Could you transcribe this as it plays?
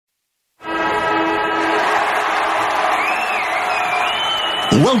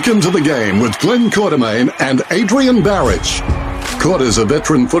Welcome to the game with Glenn Quartermain and Adrian Barrich. Quarters a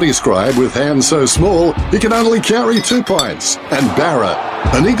veteran footy scribe with hands so small he can only carry 2 pints. And Barra,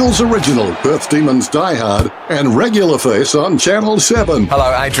 an Eagles original, Perth Demons diehard, and regular face on Channel 7.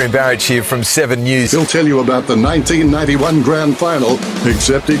 Hello, Adrian Barrich here from 7 News. He'll tell you about the 1991 Grand Final,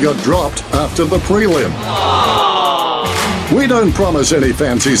 except he got dropped after the prelim. We don't promise any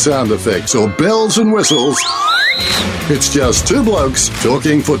fancy sound effects or bells and whistles. It's just two blokes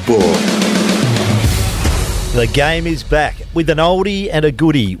talking football. The game is back with an oldie and a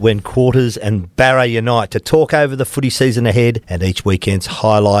goodie when Quarters and Barra unite to talk over the footy season ahead and each weekend's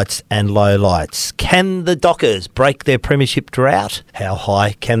highlights and lowlights. Can the Dockers break their premiership drought? How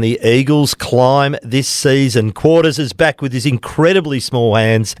high can the Eagles climb this season? Quarters is back with his incredibly small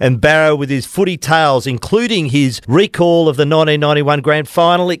hands and Barra with his footy tales, including his recall of the 1991 Grand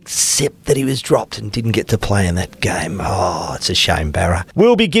Final, except that he was dropped and didn't get to play in that game. Oh, it's a shame, Barra.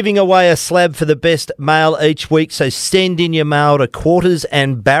 We'll be giving away a slab for the best male each week, so send in your mail to Quarters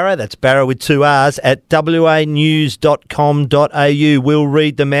and Barra, that's Barra with 2 R's, at wanews.com.au. We'll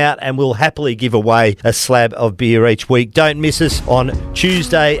read them out and we'll happily give away a slab of beer each week. Don't miss us on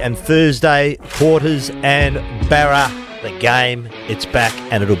Tuesday and Thursday. Quarters and Barra, the game, it's back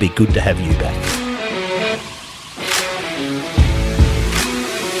and it'll be good to have you back.